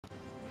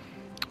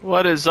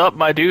What is up,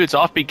 my dudes?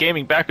 Off-Beat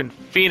Gaming back in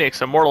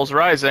Fenyx, Immortals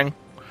Rising.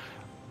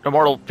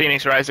 Immortal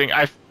Fenyx Rising.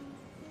 I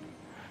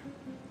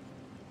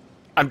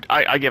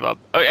give up.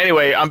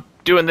 Anyway, I'm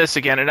doing this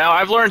again, and now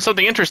I've learned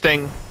something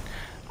interesting.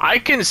 I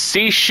can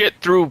see shit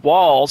through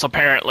walls,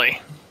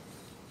 apparently.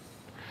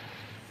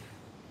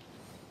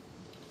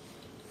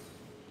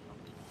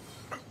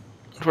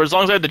 For as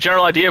long as I have the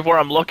general idea of where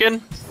I'm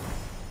looking,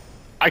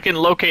 I can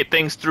locate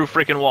things through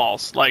freaking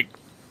walls. Like,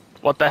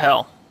 what the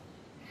hell?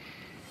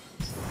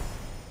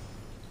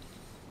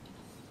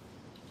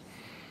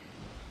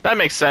 That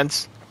makes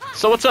sense.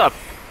 So what's up?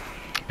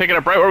 Picking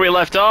up right where we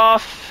left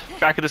off.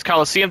 Back at this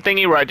Coliseum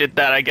thingy where I did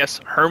that, I guess,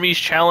 Hermes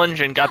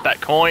challenge and got that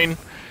coin.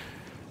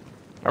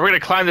 And we're gonna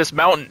climb this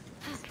mountain.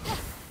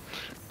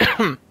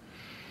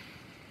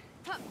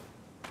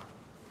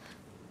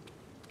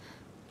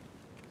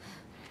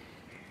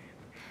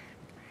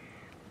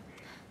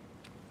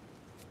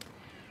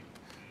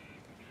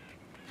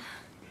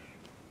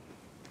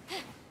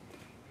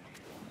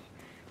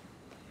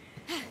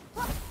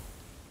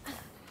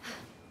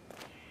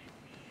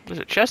 There's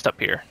a chest up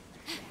here.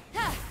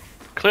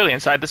 Clearly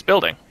inside this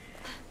building.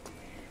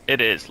 It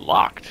is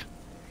locked.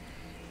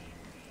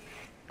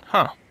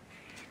 Huh.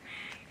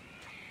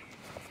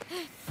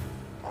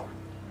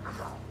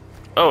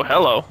 Oh,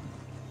 hello.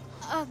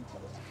 A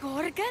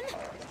Gorgon?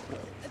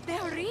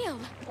 They're real.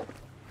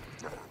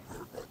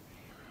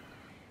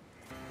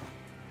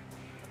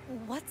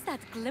 What's that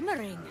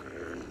glimmering?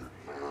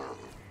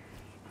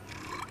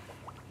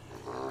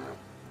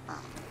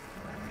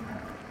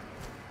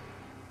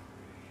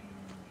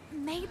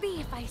 Maybe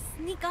if I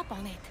sneak up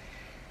on it.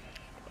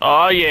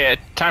 Oh yeah,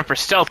 time for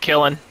stealth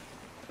killing.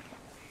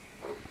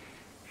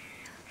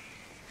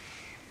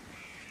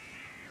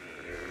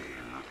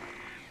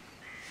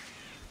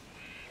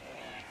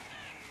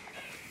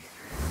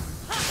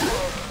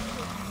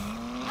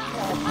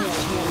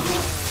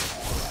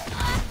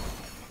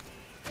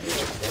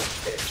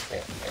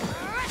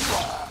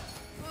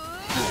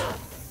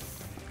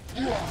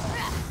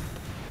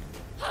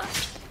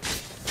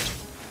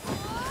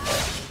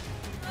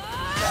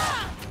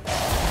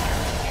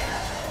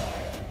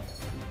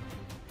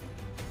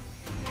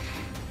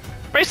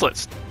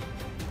 Bracelets.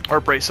 Or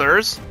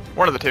bracers.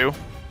 One of the two.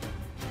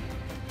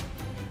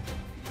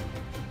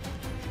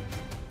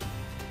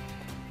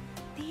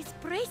 These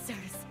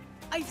bracers.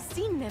 I've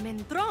seen them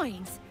in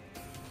drawings.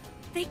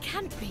 They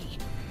can't be.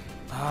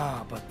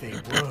 Ah, but they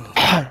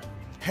were.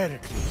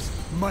 Heracles,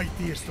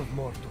 mightiest of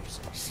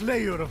mortals,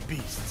 slayer of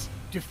beasts,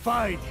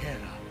 defied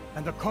Hera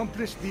and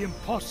accomplished the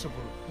impossible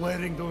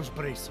wearing those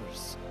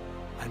bracers.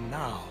 And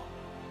now,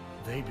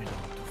 they belong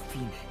to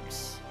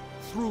Fenyx.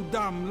 Through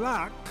dumb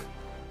luck.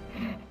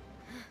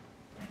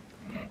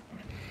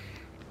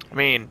 I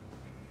mean,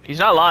 he's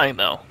not lying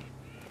though.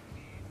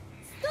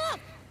 Stop!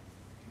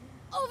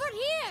 Over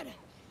here!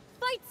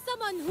 Fight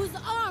someone who's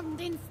armed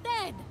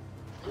instead!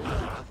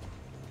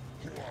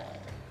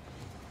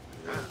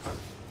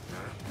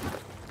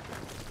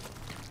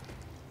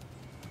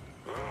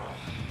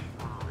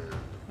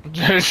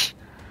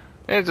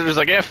 They're just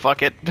like, yeah,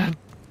 fuck it.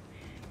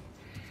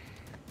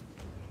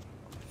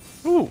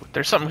 Ooh,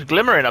 there's something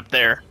glimmering up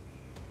there.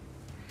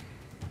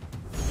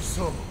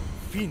 So,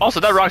 Fenyx, Also,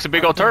 that rock's a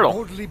big old after turtle.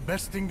 boldly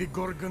besting the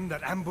Gorgon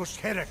that ambushed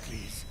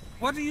Heracles.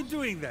 What are you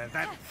doing there?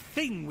 That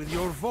thing with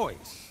your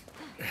voice?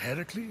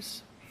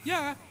 Heracles?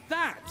 Yeah,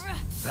 that.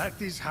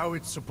 That is how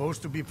it's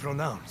supposed to be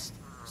pronounced.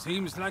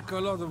 Seems like a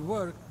lot of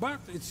work,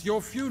 but it's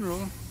your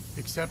funeral.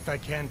 Except I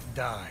can't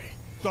die.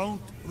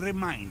 Don't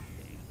remind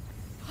me.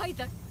 By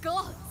the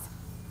gods!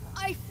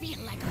 I feel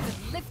like I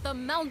could lift a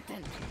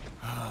mountain.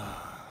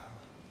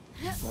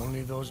 If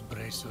only those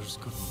bracers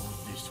could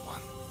move this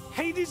one.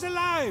 Hades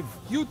alive!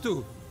 You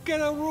two, get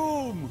a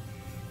room!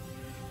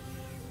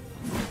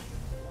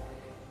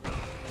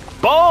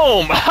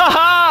 Boom!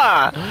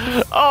 Ha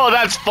ha! Oh,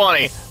 that's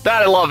funny.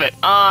 I love it.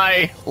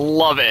 I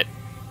love it.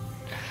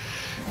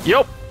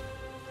 Yup.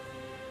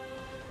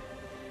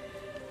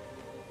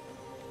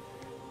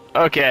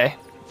 Okay.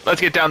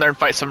 Let's get down there and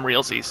fight some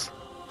realsies.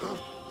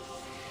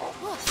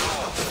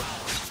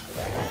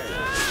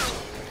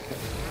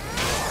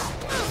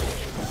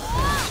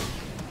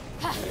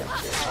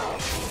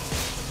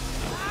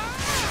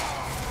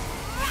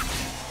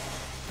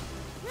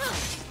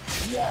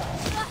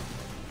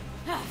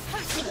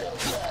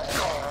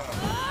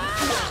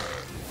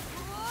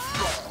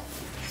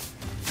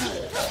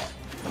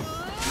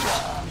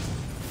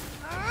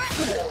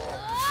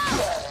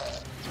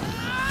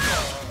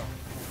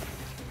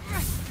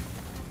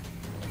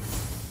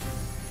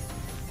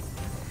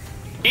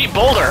 Eat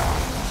boulder!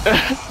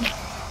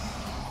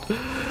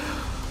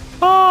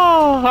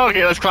 Oh,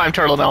 okay, let's climb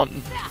Turtle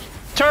Mountain.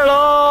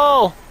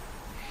 Turtle!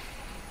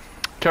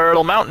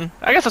 Turtle Mountain.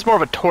 I guess it's more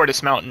of a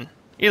tortoise mountain.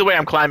 Either way,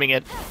 I'm climbing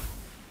it.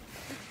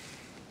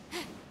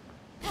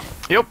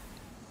 Yep.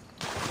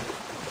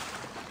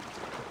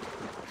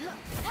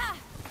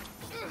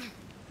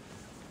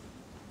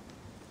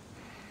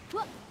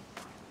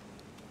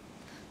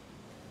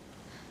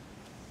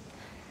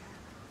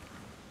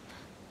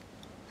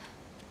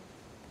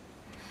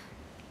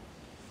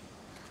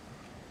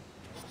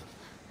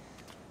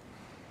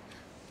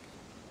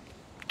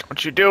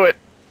 Don't you do it.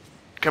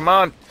 Come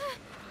on.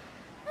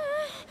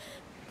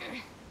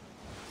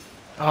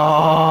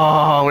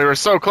 Oh, we were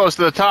so close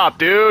to the top,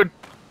 dude.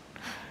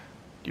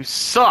 You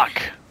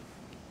suck.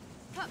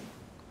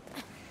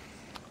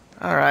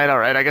 Alright,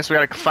 alright. I guess we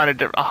gotta find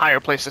a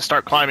higher place to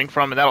start climbing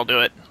from, and that'll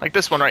do it. Like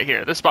this one right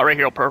here. This spot right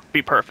here will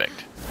be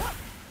perfect.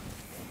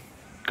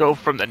 Go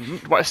from the...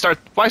 Why start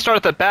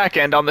at the back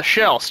end on the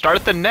shell? Start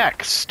at the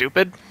neck,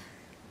 stupid.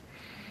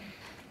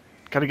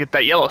 Gotta get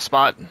that yellow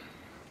spot.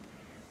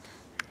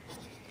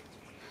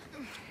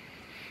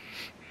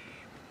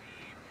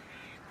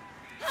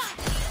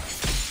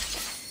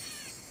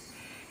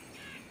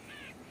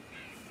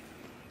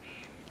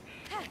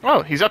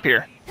 Oh, he's up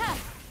here.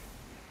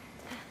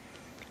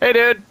 Hey,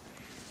 dude.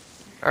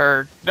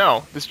 Or,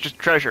 no, this is just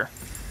treasure.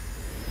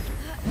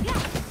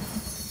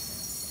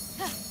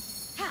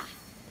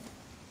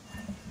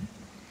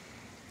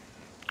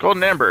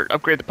 Golden Amber,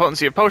 upgrade the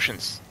potency of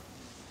potions.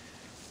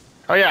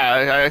 Oh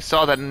yeah, I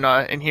saw that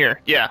in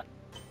here. Yeah.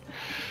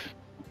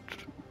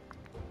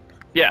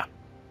 Yeah.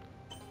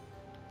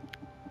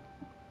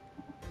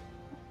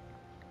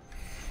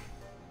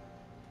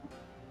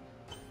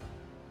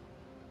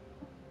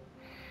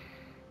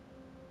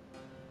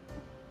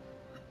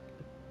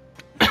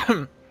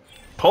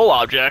 Pull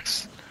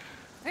objects.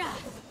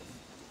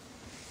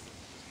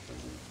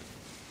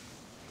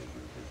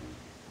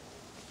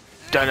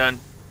 Dun dun.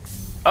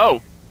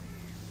 Oh.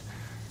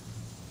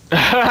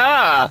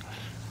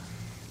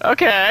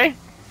 Okay.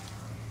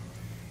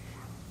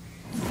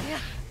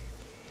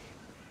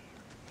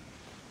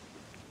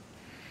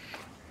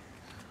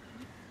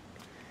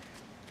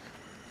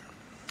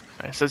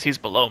 It says he's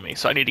below me,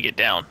 so I need to get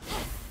down.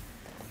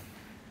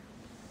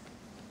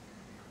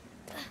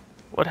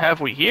 What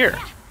have we here?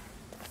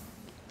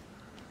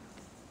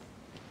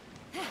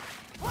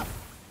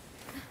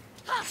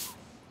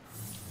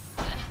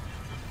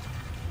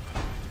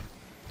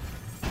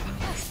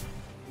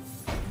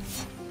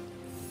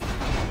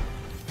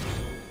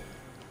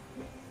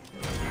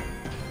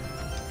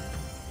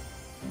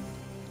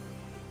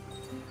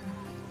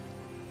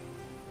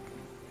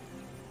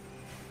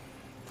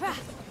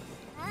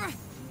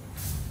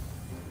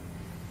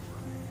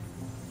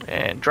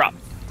 And drop.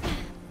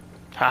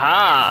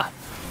 Haha!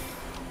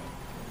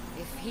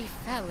 If he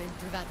fell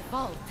into that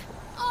vault,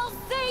 I'll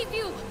save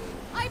you!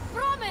 I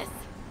promise!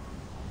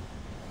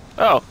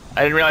 Oh,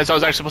 I didn't realize I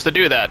was actually supposed to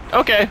do that.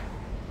 Okay.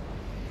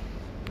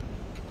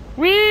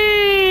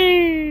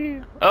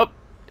 Whee! Oh,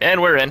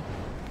 and we're in.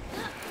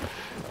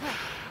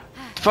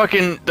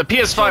 Fucking, the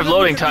PS5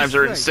 loading times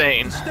are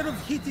insane. Instead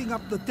of heating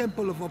up the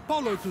Temple of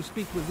Apollo to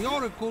speak with the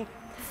Oracle,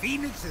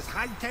 Fenyx is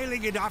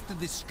hightailing it after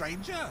this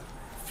stranger?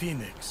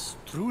 Fenyx,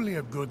 truly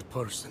a good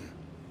person,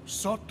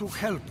 sought to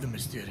help the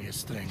mysterious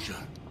stranger.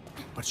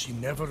 But she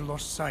never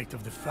lost sight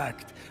of the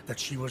fact that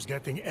she was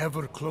getting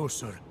ever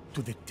closer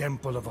to the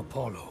Temple of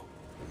Apollo,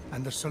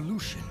 and the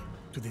solution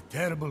to the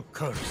terrible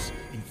curse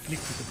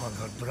inflicted upon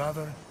her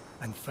brother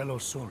and fellow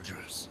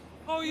soldiers.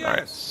 Oh yes,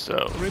 Alright,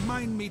 so...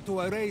 remind me to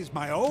erase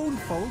my own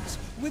faults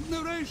with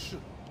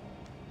narration.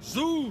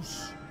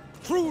 Zeus,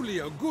 truly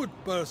a good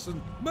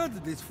person,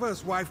 murdered his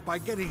first wife by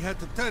getting her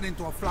to turn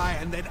into a fly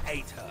and then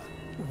ate her.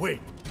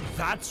 Wait,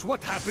 that's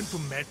what happened to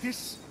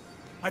Metis?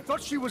 I thought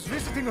she was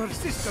visiting her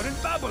sister in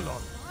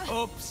Babylon.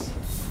 Oops.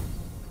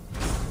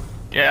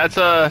 Yeah, that's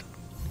a...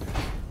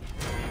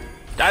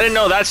 I didn't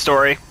know that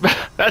story.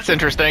 That's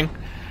interesting.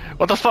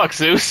 What the fuck,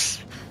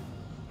 Zeus?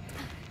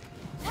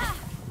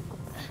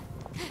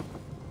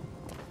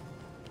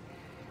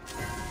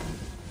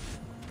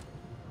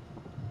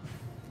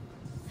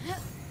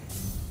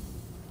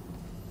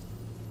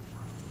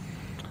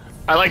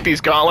 I like these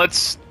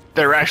gauntlets.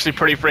 They're actually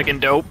pretty freaking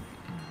dope.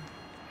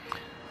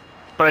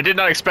 But I did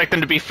not expect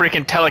them to be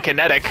freaking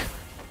telekinetic.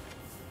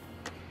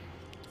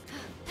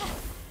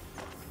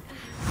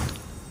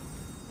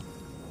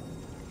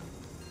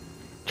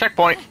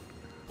 Checkpoint.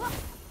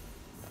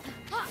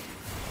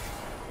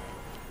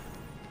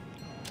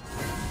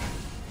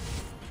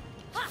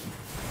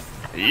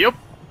 Yep.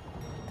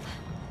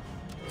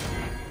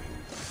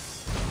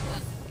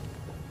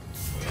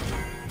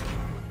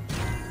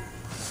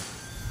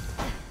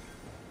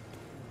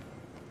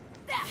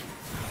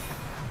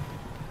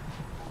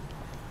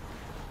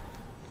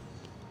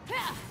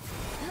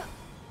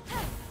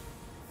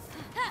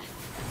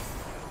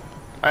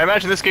 I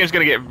imagine this game's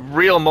gonna get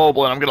real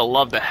mobile and I'm gonna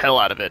love the hell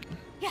out of it.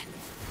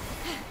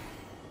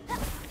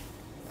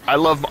 I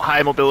love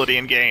high mobility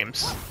in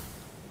games.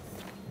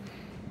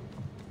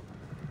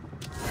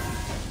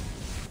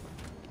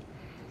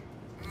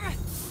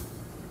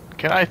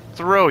 Can I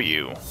throw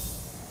you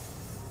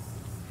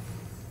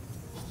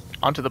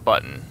onto the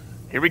button?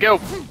 Here we go.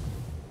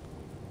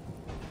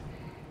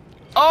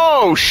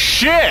 Oh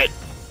shit!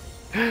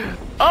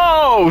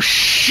 Oh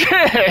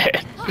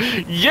shit!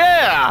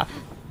 Yeah!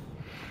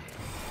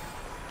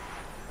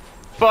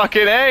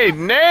 Fucking A,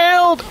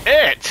 nailed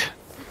it!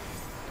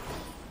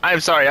 I'm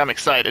sorry, I'm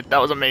excited. That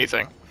was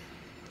amazing.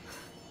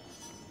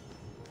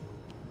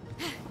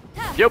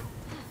 Yep.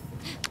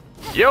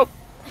 Yep.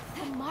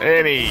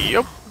 Any,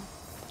 yep.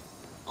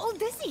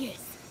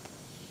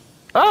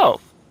 Oh,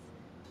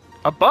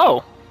 a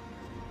bow.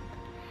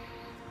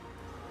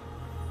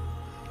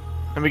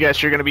 Let me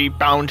guess, you're gonna be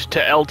bound to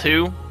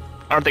L2?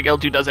 I don't think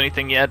L2 does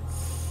anything yet.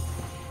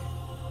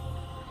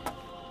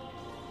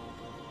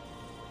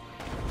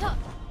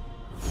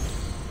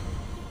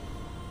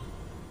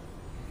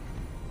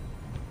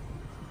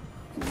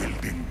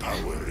 Wielding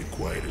power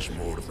requires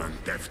more than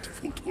deft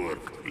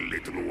footwork,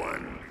 little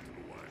one.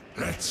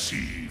 Let's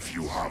see if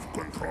you have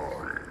control.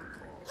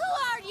 Who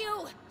are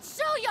you?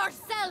 Show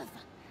yourself!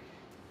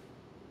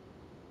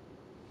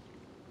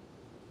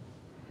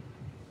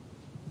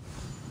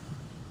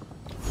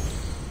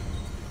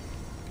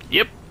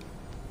 Yep.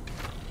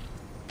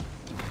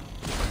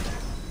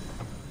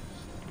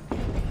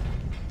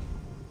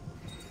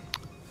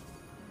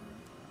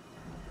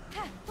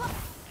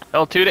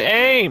 L2 to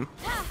aim.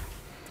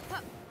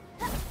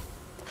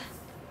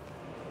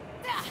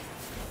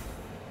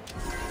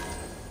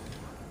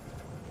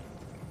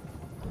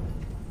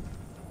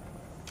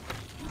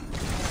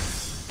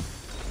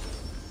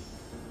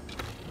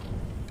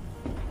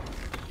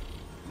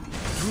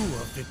 Two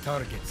of the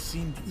targets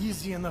seemed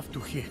easy enough to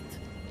hit,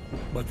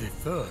 but the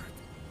third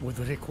would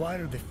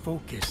require the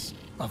focus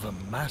of a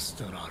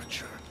master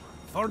archer.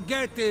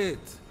 Forget it!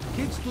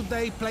 Kids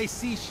today play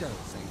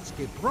seashells, they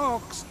skip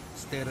rocks,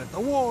 stare at the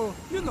wall.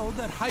 You know,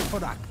 they're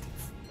hyperactive.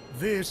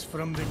 This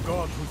from the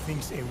god who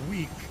thinks a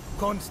week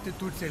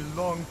constitutes a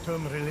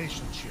long-term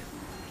relationship.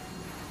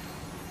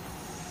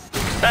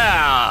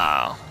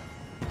 Ah.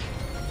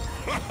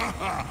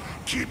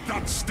 Keep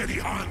that steady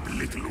hand,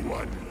 little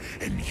one,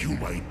 and you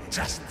might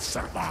just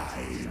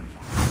survive.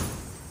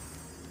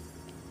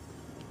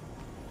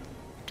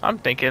 I'm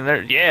thinking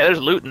there. Yeah, there's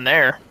loot in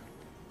there.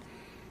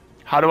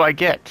 How do I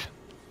get?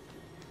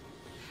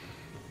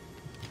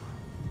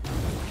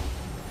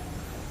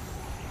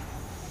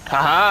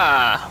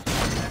 Haha.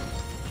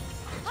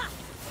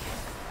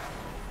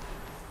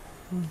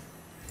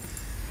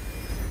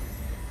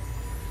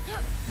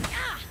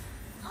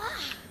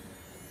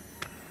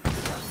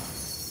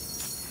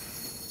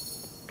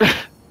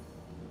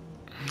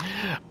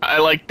 I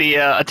like the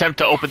attempt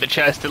to open the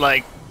chest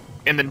and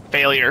and then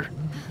failure.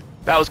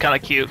 That was kind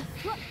of cute.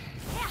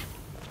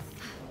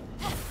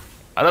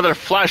 Another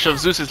flash of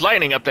Zeus's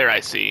lightning up there, I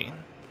see.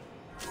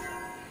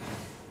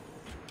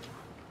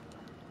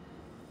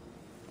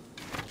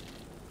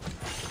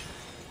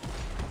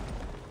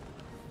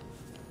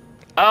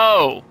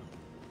 Oh.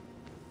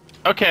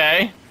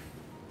 Okay.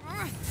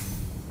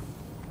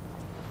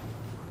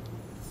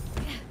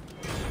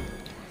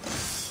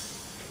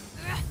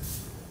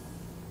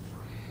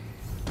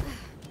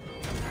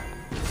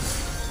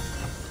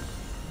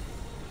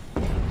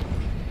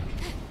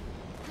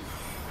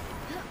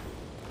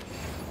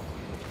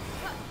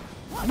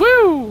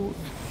 Woo!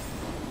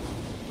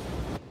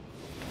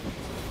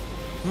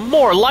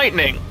 More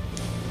lightning!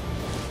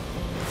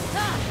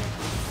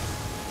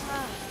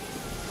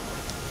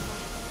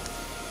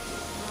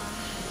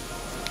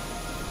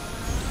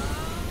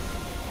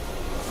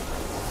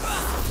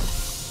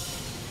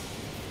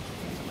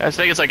 I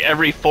think it's like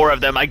every 4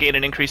 of them I gain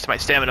an increase to my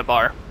stamina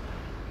bar.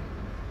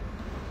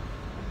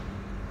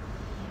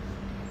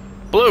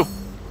 Blue!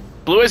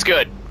 Blue is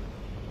good.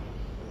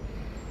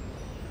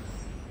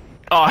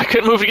 Oh, I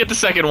couldn't move to get the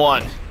second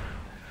one.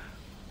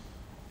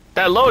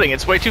 That loading,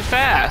 it's way too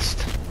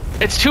fast.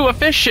 It's too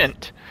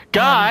efficient.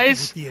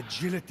 Guys! With the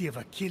agility of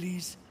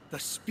Achilles, the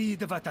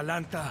speed of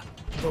Atalanta,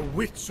 the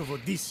wits of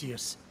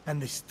Odysseus,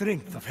 and the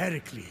strength of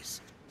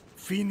Heracles,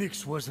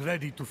 Fenyx was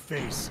ready to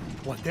face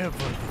whatever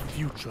the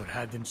future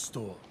had in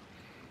store.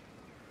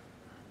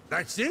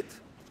 That's it?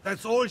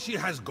 That's all she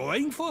has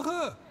going for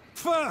her?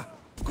 Pfft!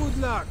 Good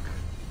luck.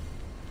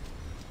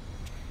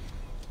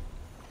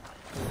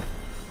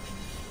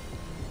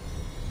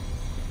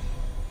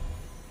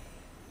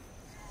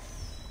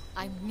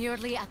 I'm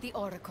nearly at the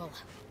Oracle.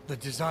 The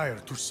desire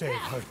to save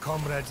her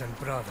comrades and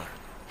brother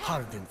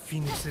hardened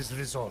Fenyx's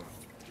resolve.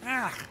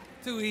 Ah,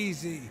 too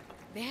easy.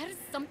 There's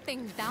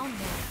something down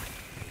there.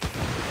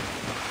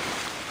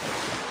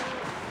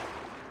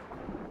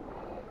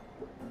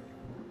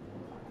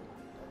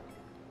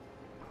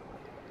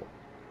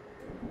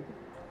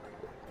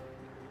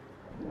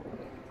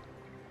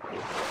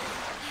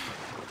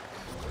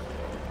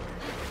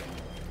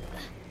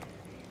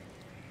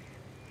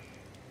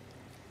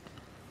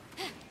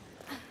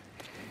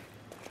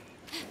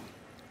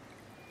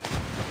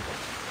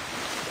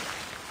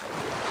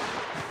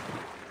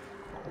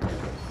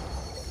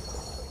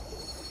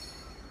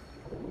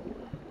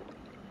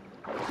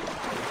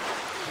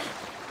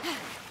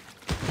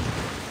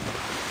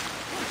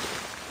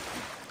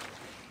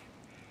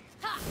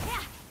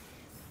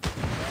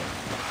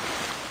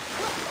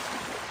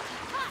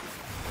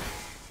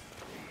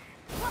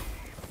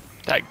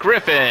 That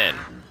griffin!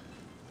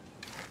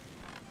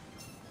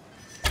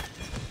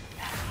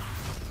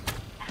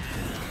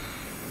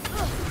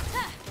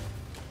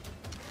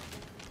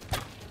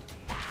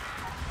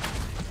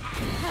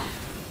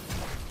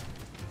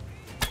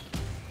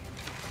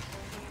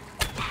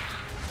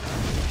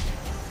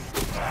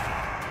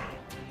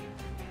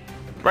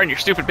 Right in your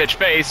stupid bitch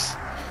face.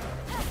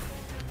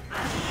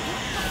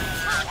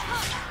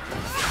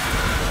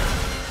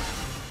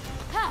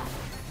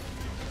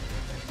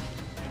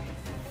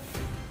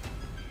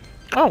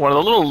 Oh, one of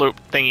the little loop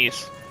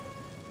thingies.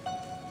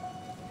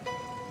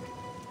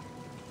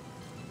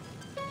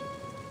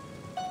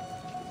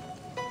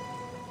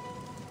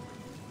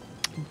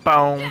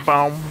 Bow,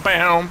 bow,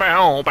 bow,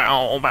 bow,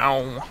 bow,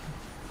 bow.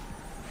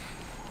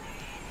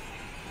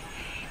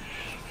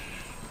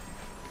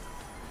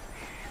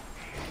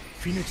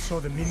 Fenyx saw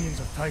the minions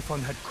of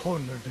Typhon had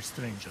cornered the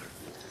stranger,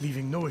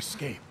 leaving no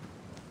escape.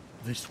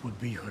 This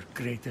would be her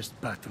greatest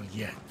battle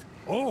yet.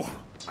 Oh,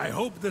 I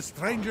hope the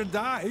stranger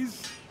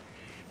dies.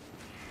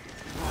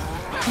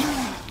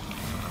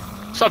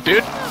 What's up,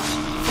 dude?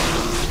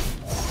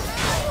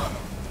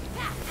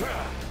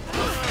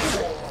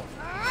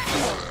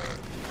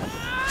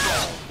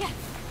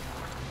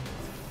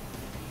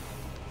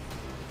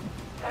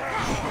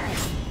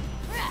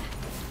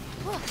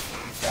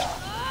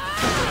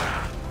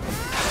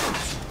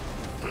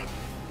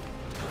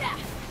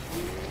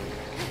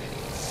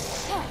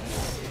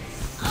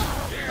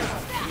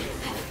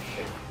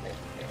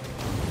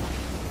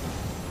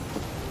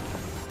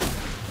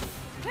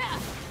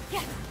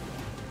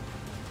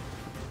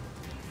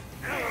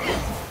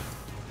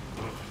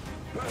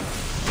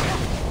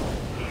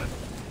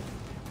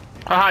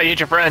 Haha, you hit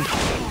your friend.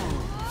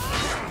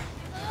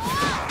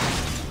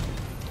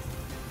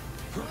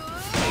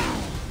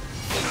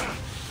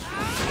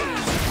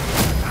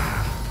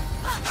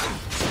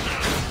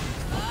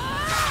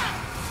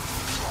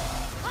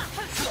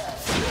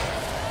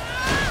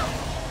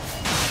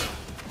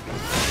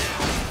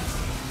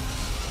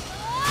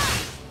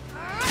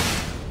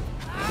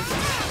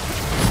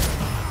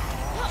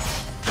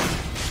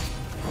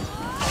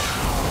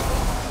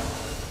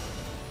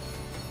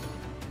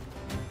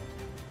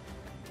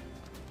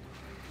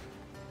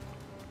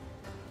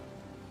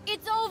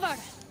 It's over.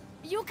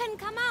 You can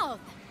come out.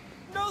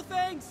 No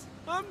thanks.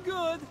 I'm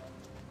good.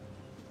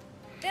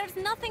 There's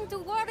nothing to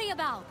worry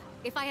about.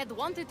 If I had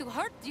wanted to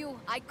hurt you,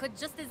 I could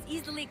just as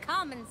easily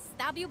come and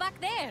stab you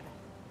back there.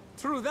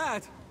 True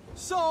that.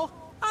 So,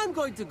 I'm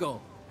going to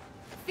go.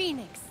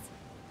 Fenyx.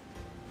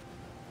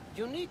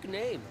 Unique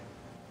name.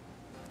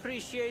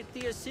 Appreciate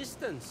the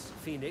assistance,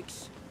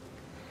 Fenyx.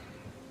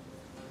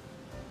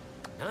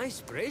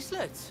 Nice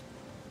bracelets.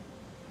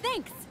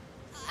 Thanks.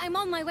 I'm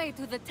on my way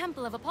to the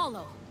Temple of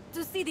Apollo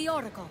to see the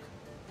Oracle.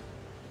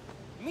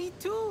 Me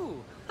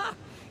too. Ha!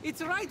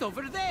 It's right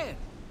over there.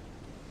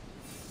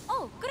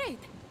 Oh, great.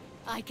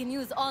 I can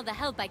use all the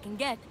help I can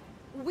get.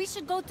 We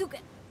should go to...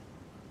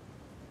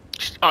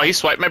 Oh, he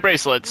swiped my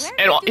bracelets. Where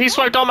And did you he go?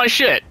 swiped all my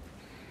shit.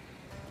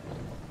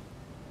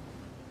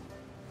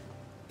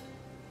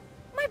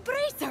 My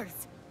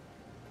bracers!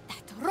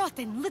 That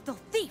rotten little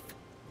thief!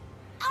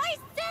 I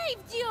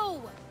saved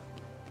you!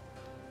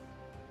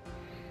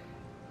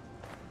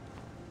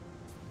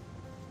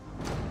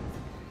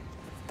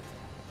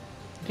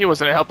 He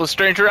wasn't a helpless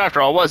stranger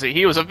after all, was he?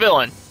 He was a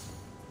villain.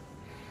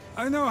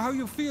 I know how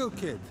you feel,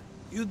 kid.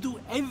 You do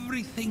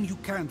everything you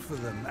can for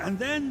them, and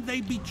then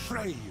they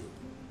betray you.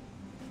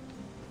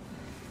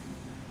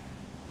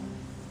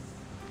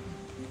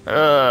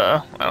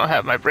 I don't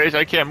have my brace.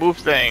 I can't move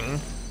thing.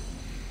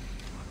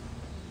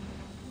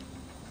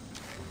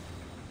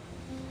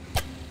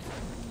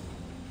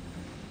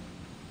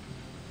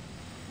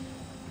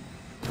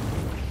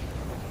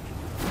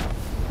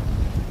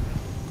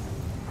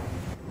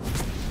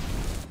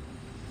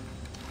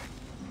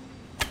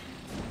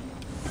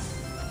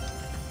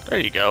 There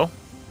you go.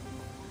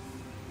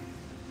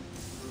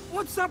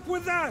 What's up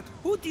with that?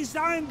 Who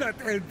designed that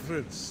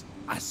entrance?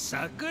 A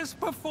circus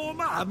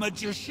performer? A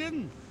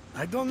magician?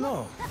 I don't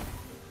know.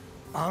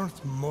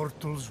 Aren't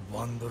mortals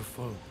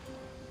wonderful?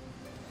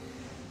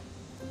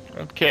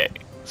 Okay,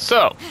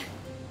 so.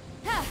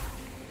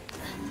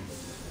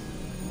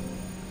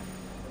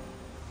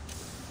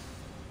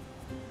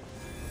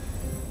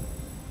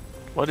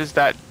 What is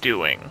that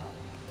doing?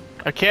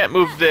 I can't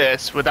move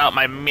this without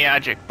my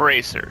magic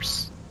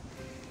bracers.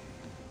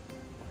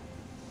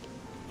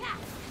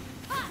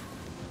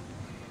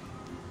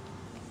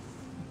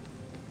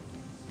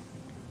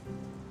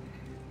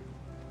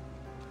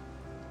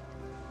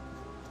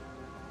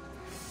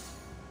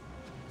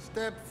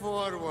 Step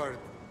forward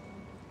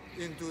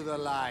into the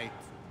light.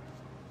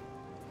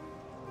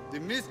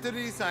 The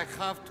mysteries I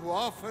have to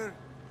offer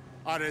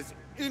are as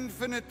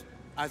infinite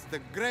as the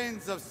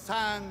grains of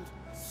sand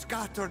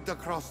scattered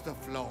across the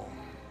floor.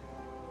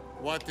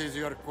 What is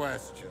your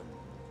question?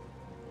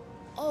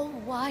 Oh,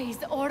 wise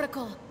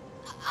Oracle.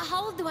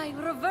 How do I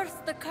reverse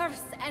the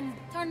curse and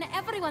turn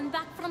everyone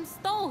back from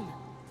stone?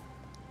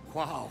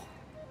 Wow.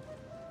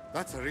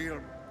 That's a real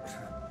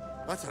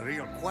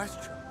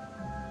question.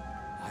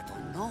 I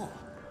don't know.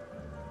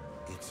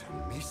 It's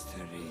a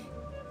mystery.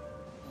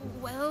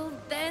 Well,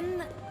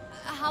 then,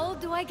 how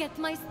do I get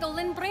my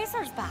stolen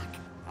bracers back?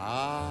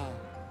 Ah,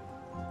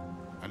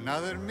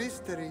 another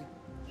mystery.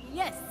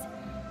 Yes,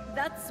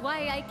 that's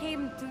why I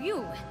came to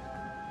you,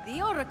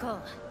 the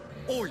Oracle.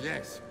 Oh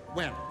yes,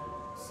 well,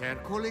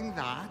 circling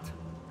that,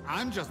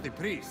 I'm just the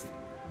priest.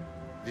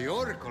 The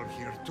Oracle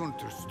here turned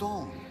to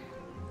stone.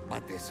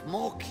 But the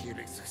smoke here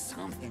is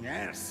something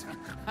else.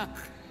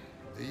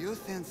 Do you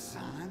think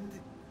sand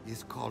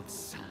is called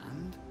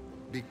sand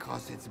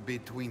because it's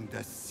between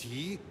the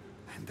sea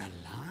and the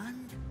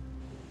land?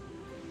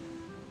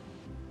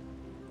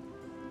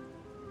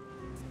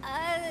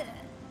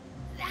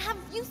 Have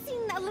you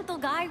seen a little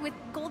guy with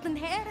golden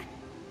hair?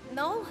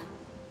 No?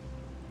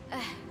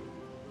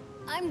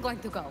 I'm going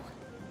to go.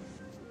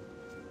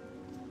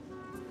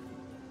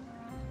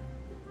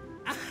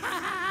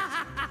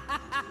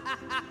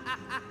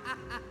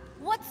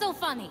 What's so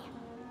funny?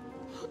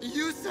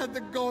 You said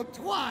to go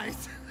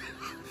twice,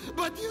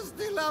 but you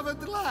still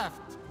haven't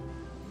left.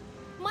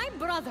 My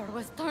brother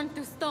was turned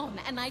to stone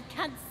and I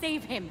can't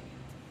save him.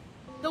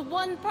 The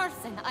one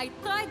person I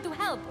tried to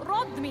help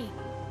robbed me,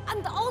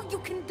 and all you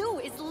can do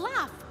is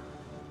laugh.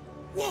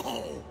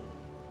 Whoa!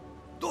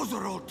 Those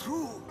are all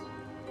true.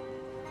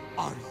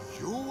 Are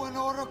you an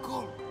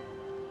oracle?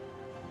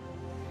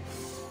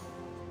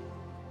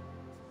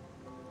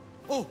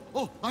 Oh,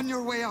 on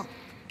your way out,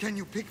 can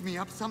you pick me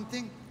up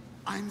something?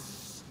 I'm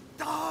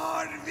starving!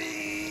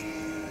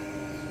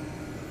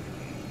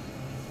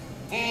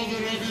 Father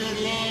of your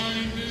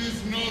line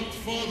is not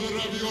father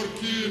of your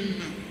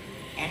kin.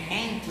 A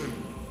mountain,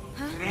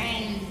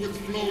 crowned with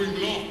flowing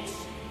locks,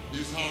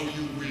 is how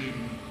you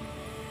win.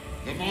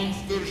 The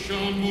monster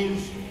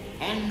shambles,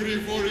 hungry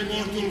for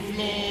immortal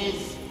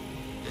flaws.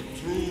 The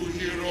true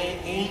hero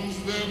owns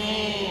them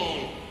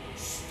all,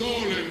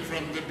 stolen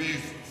from the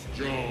beast's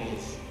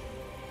jaws.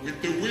 With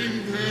the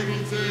winged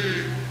herald's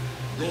aid,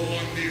 go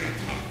on the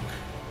attack,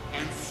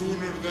 and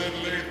sooner than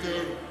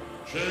later,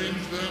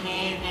 change them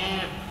all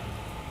back.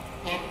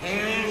 A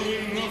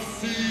pearl of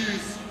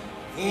seas,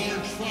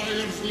 forge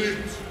fires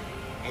lit,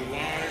 a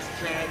wise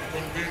child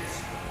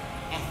convinced,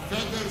 a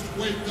feather's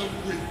weight of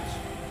wit.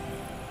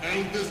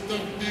 Eldest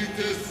of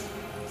Thetis,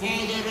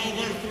 father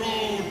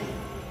overthrown,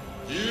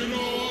 hero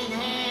on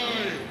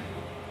high,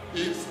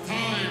 it's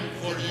time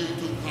for you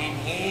to come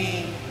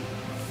home.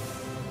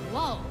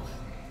 Whoa.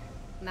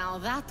 Now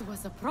that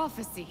was a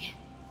prophecy.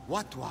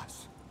 What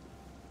was?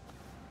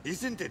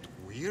 Isn't it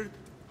weird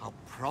how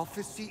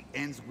prophecy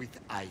ends with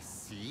I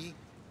see?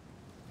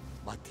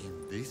 But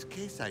in this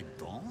case, I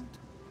don't?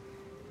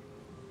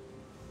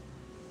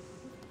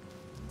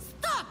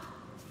 Stop!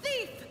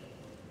 Thief!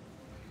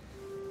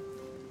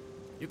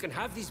 You can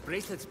have these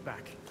bracelets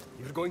back.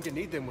 You're going to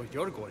need them where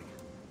you're going.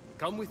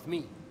 Come with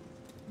me.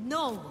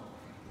 No!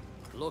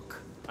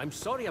 Look, I'm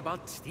sorry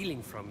about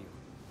stealing from you.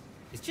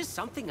 It's just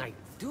something I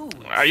do.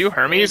 Are you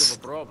Hermes? It's kind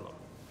of a problem.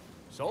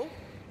 So,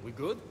 we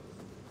good?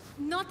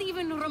 Not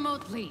even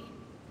remotely.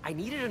 I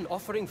needed an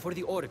offering for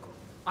the Oracle.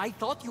 I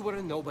thought you were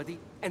a nobody,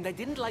 and I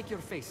didn't like your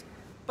face.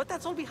 But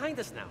that's all behind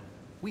us now.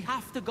 We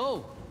have to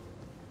go.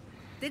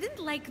 Didn't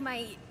like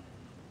my...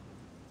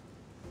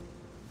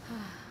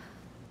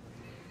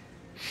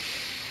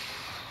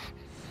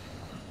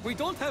 We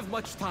don't have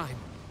much time.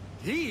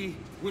 He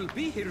will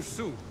be here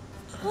soon.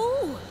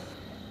 Who?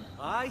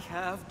 I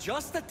have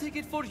just a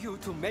ticket for you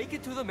to make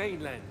it to the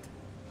mainland.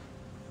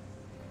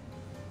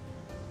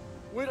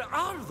 Where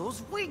are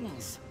those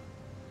wings?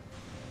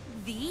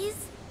 These?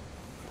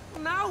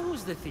 Now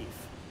who's the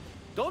thief?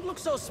 Don't look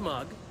so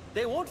smug.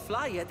 They won't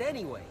fly yet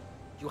anyway.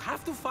 You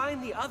have to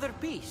find the other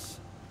piece.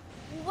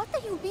 What do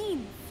you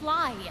mean,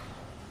 fly?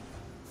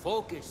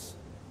 Focus.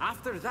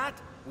 After that,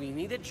 we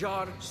need a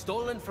jar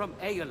stolen from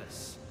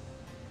Aeolus.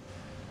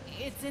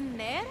 It's in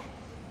there?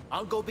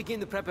 I'll go begin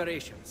the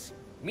preparations.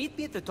 Meet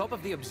me at the top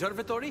of the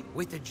observatory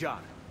with the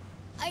jar.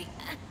 I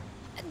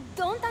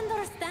don't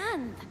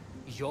understand.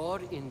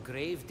 You're in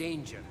grave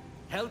danger.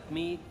 Help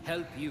me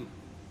help you.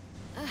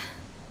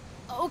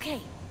 Okay,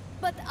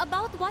 but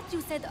about what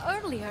you said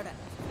earlier,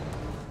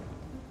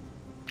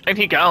 And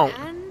he gone.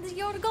 and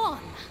you're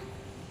gone.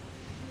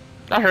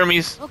 Not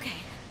Hermes. Okay,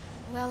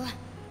 well,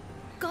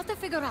 gotta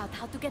figure out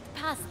how to get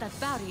past that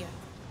barrier.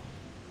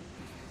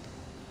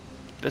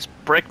 This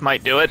brick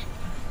might do it.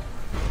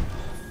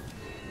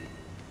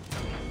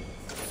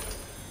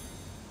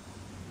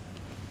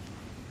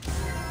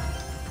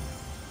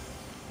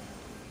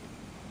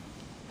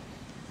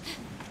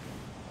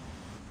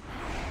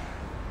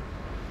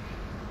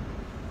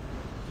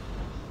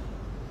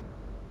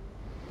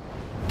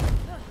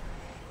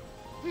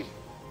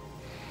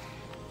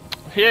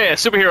 Yeah,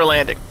 superhero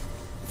landing.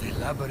 The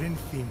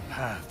labyrinthine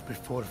path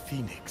before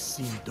Fenyx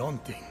seemed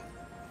daunting,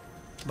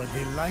 but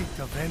the light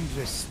of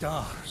endless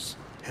stars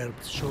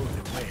helped show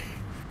the way.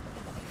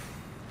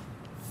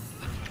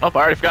 Oh, I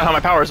already forgot how my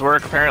powers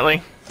work,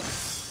 apparently.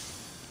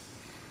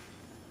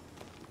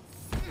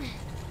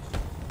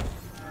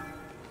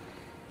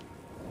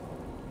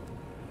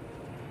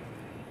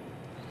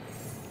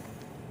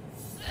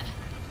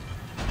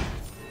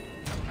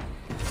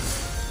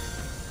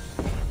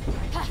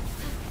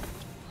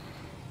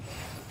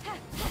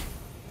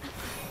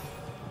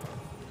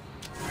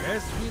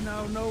 Guess we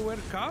now know where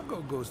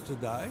cargo goes to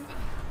die.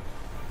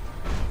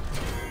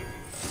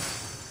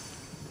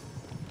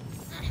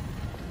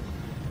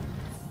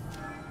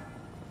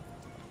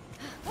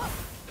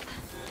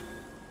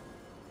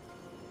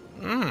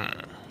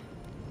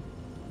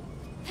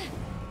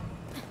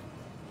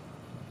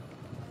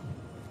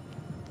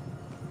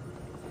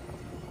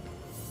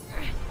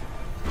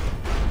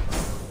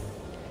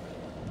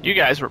 You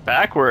guys were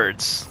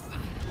backwards.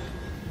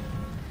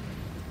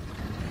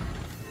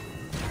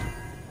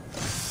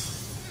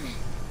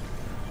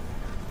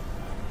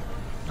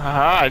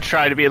 Aha, I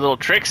tried to be a little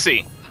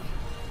tricksy.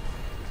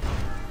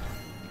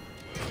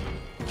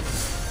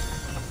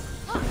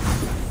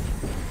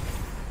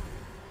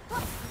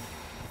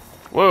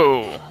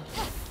 Whoa.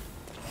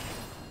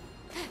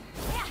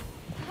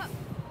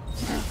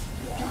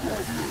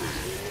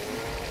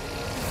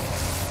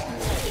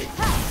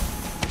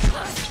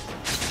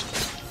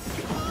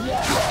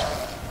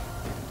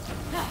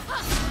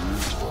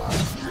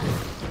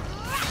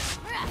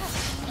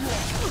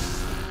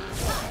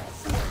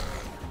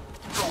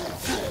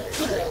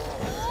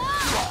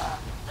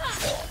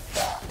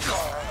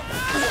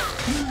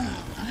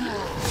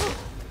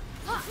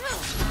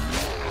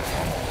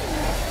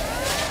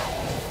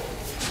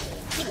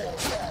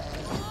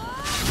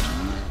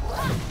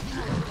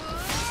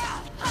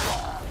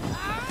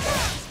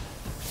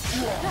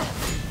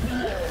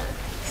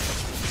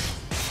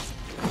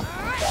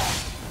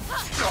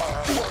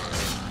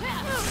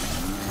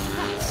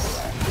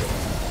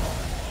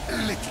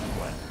 Little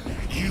one,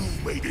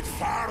 you've made it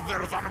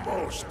farther than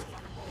most.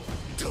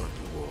 Don't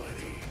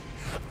worry,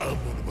 I'm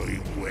on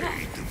my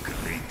way to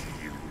greet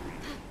you.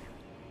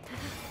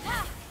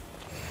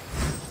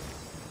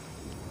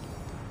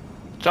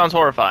 Sounds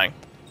horrifying.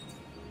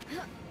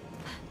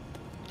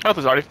 Health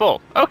is already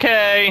full.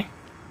 Okay.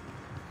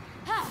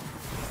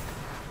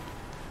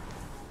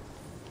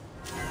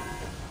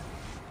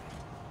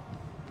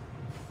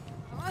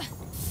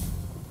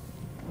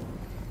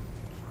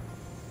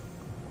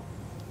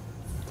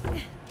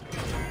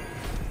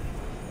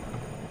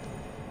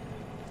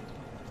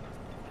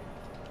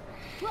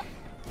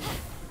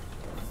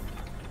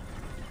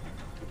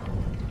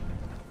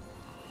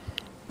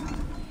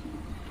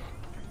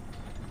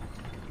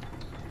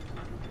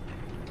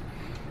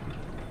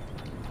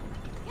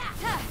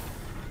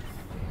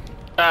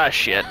 Ah,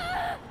 shit.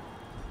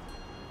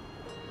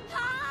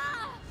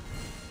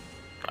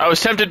 I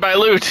was tempted by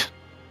loot.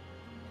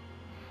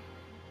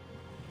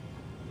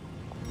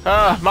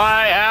 Ah,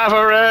 my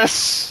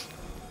avarice!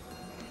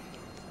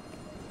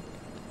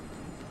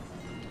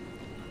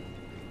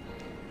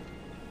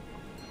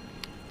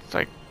 It's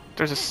like,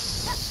 there's a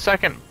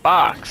second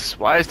box.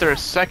 Why is there a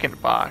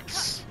second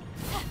box?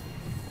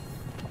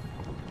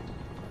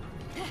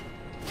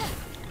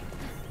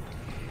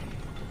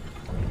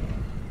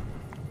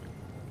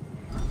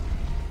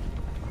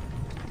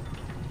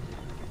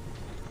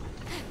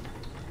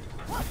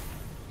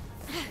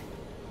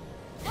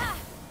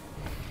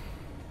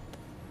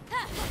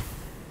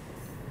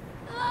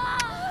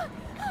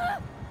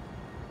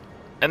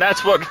 And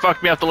that's what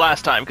fucked me up the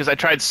last time, because I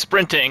tried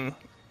sprinting,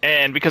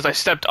 and because I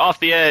stepped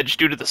off the edge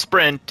due to the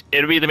sprint,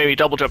 it either made me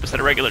double jump instead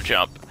of regular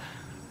jump.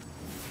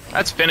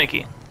 That's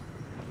finicky.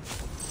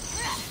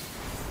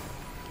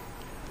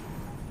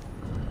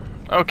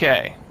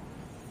 Okay.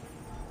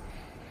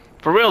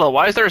 For real though,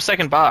 why is there a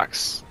second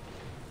box?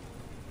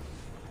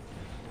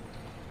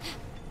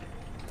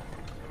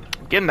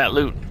 I'm getting that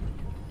loot.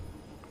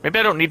 Maybe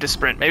I don't need to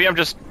sprint. Maybe I'm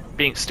just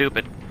being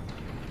stupid.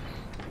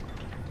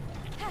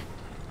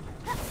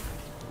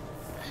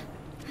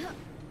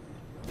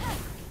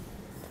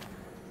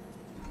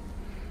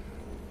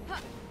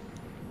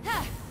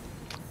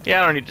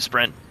 Yeah, I don't need to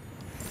sprint.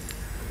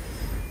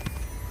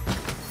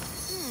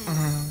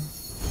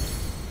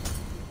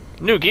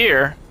 New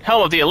gear?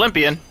 Helm of the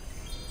Olympian?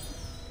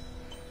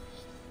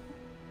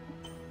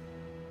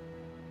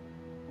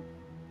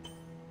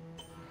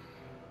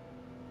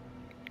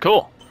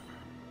 Cool.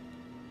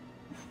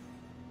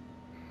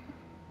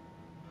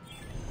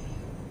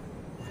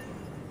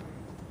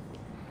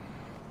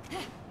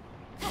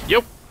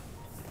 Yup.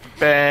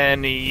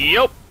 And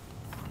yup.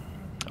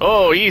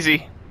 Oh,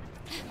 easy.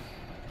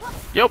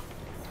 Yup.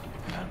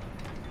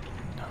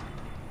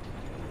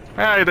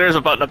 Ah, there's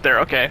a button up there.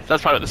 Okay,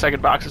 that's probably what the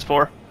second box is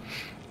for.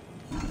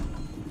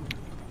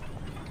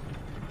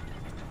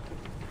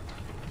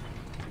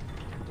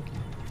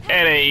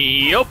 And a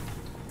yup.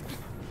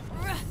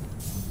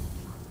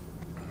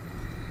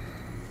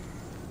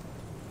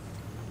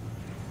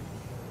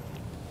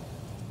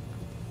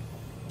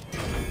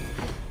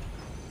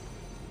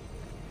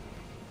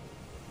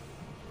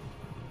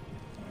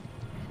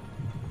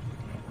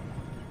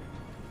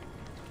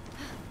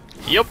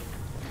 Yup.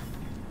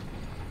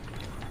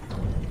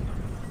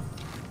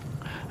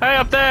 Hey,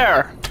 up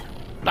there!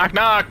 Knock,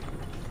 knock!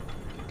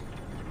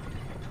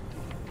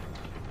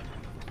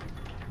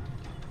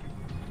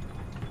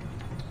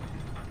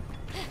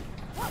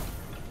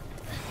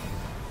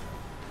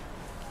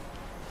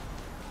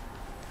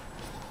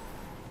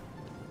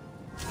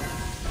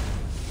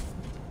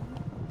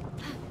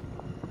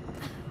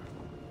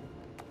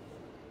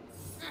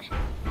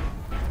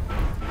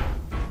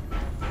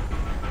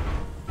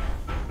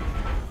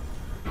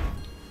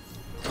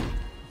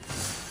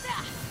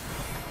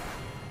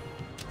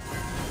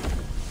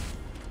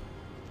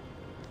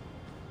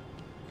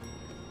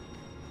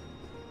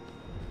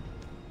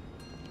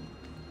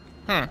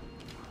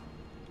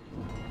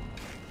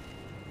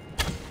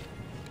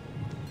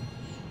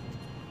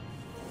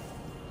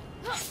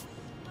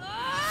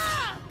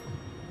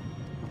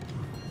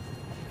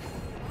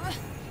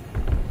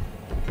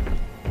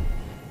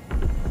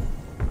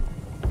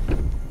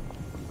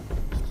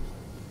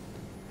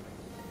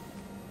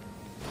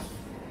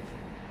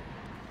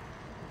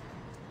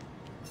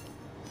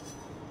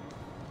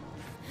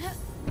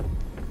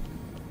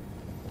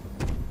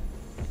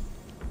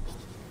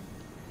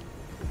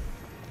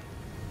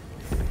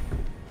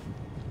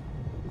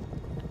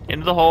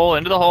 Into the hole,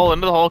 into the hole,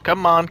 into the hole.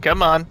 Come on,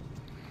 come on.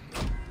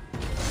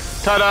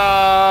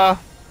 Ta-da!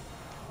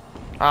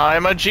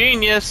 I'm a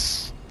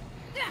genius.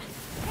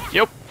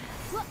 Yup.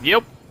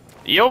 Yup.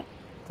 Yup.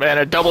 And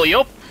a double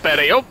yup.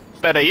 Better yup.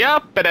 Better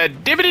yup. Better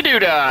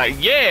dibbity-doo-dah.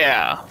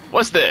 Yeah!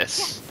 What's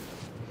this?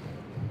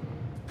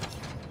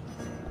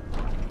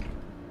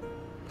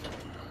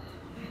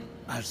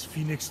 As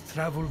Fenyx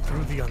traveled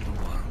through the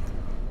underworld,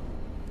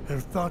 her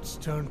thoughts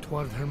turned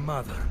toward her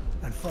mother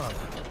and father.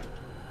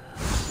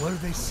 Were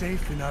they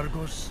safe in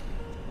Argos?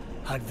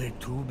 Had they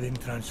too been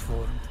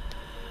transformed?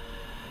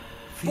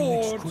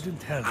 Fenyx Ford,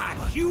 couldn't help a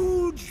but...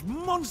 huge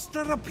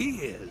monster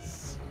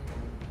appears.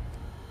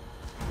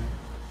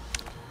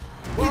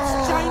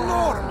 It's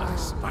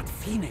ginormous, but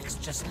Fenyx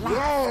just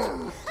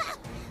laughed.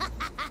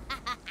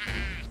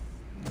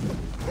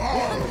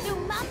 To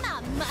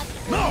mama,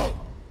 mother. No!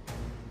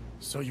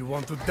 So you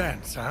want to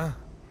dance, huh?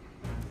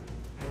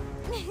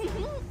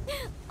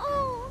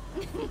 Oh.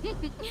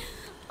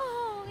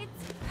 Oh,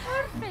 it's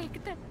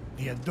perfect.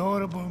 The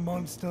adorable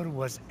monster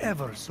was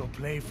ever so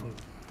playful.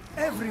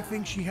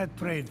 Everything she had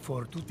prayed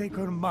for to take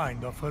her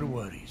mind off her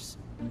worries.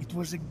 It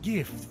was a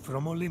gift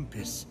from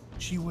Olympus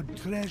she would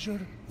treasure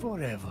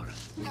forever,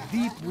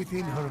 deep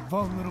within her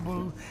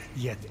vulnerable,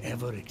 yet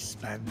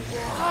ever-expanding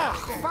heart.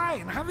 Ah,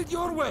 fine, have it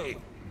your way.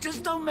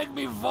 Just don't make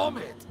me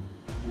vomit.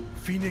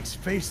 Fenyx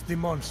faced the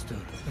monster,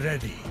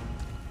 ready.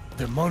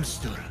 The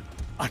monster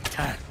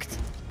attacked.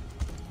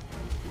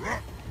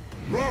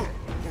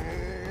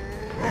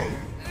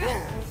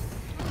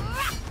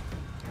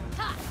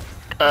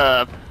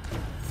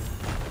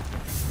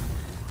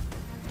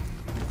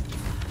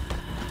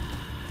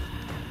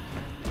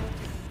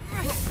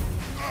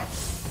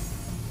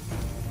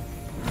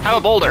 Have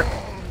a boulder.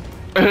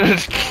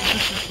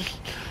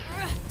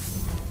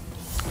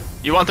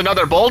 You want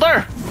another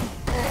boulder?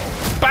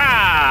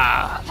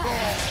 Bah!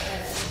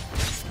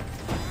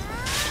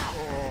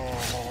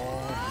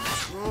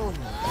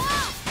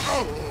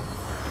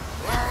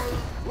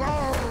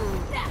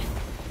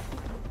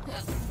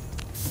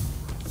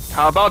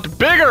 How about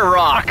bigger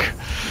rock?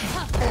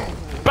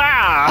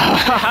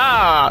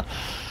 Bah!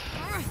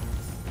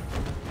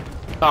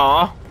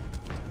 Aw.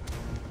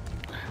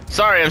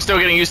 Sorry, I'm still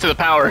getting used to the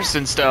powers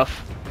and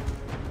stuff.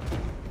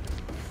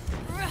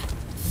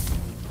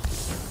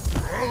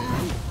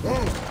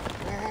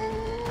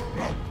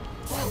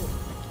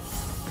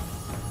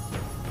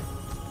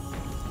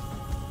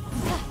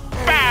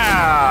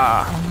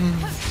 Bah!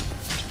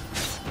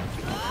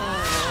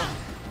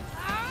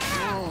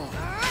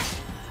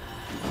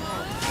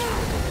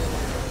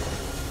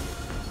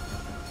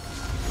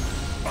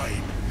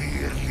 I'm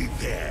nearly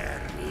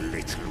there,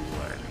 little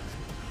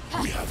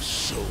one. We have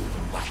so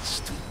much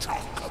to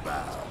talk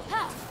about.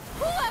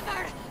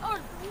 Whoever or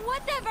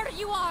whatever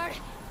you are,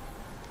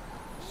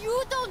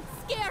 you don't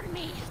scare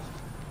me.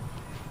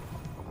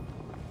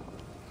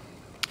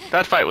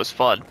 That fight was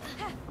fun.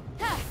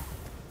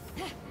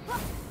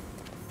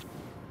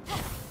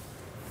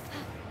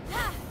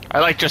 I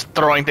like just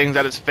throwing things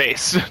at his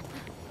face.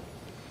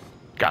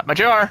 Got my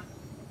jar.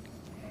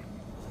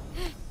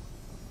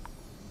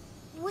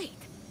 Wait,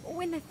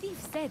 when the thief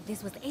said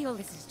this was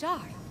Aeolus's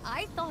jar,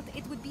 I thought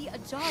it would be a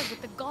jar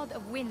with the god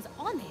of winds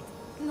on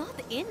it, not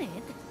in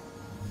it.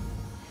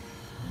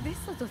 This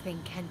little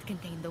thing can't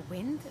contain the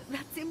wind.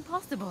 That's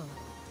impossible.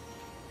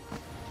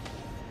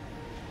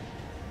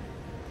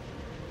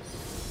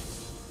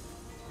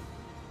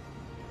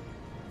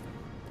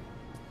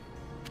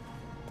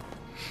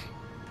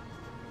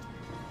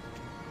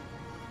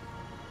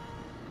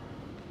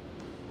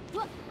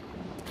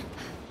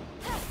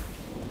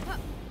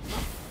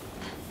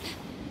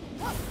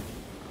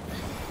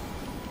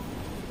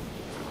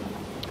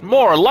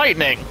 More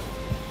lightning.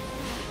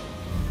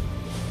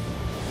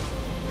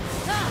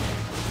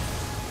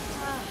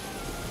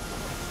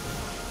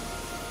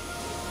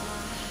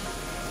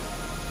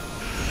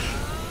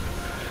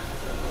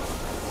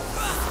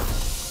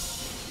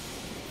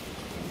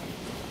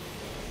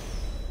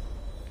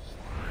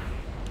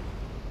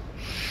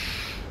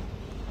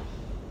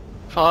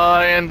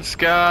 Fly in the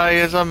sky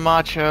is a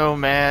macho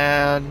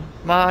man.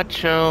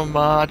 Macho,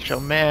 macho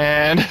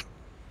man.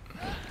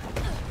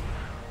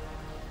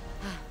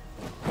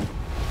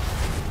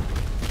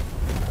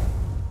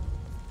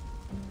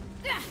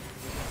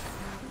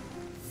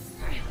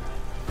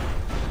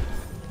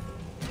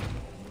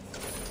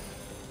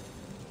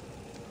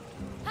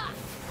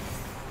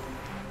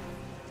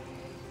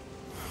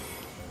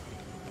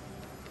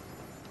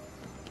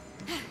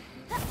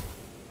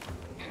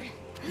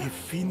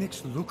 If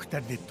Fenyx looked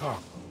at the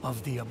top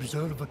of the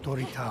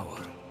observatory tower,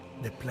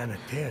 the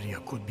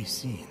planetaria could be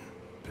seen.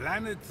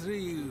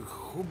 Planetary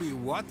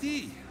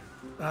Hubiwati?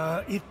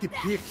 It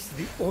depicts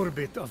the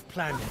orbit of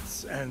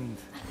planets and...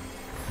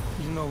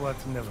 You know what?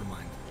 Never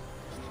mind.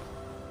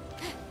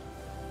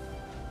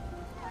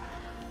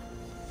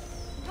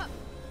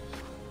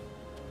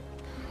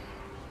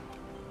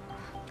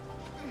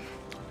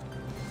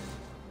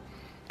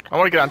 I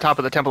want to get on top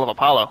of the Temple of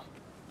Apollo.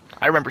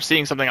 I remember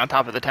seeing something on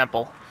top of the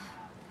temple.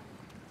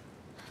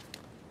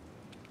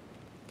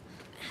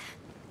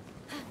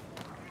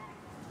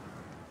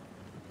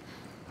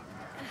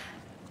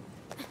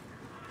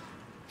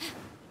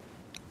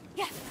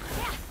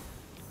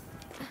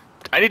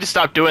 need to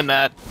stop doing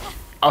that.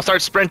 I'll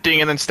start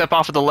sprinting and then step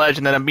off of the ledge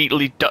and then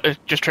immediately it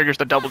just triggers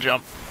the double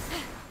jump.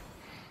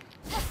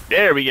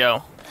 There we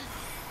go.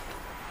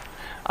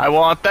 I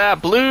want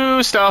that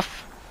blue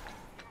stuff.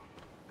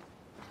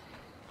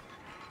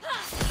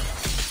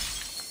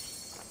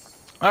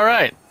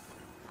 Alright.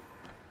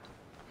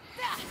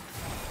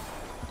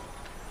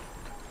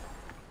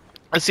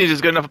 That seems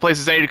as good enough a place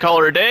as any to call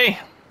her a day.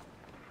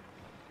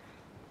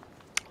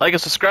 Like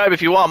and subscribe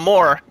if you want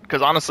more,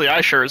 because honestly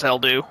I sure as hell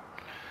do.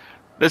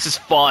 This is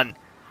fun.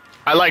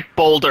 I like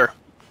boulder.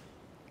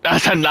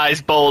 That's a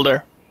nice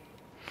boulder.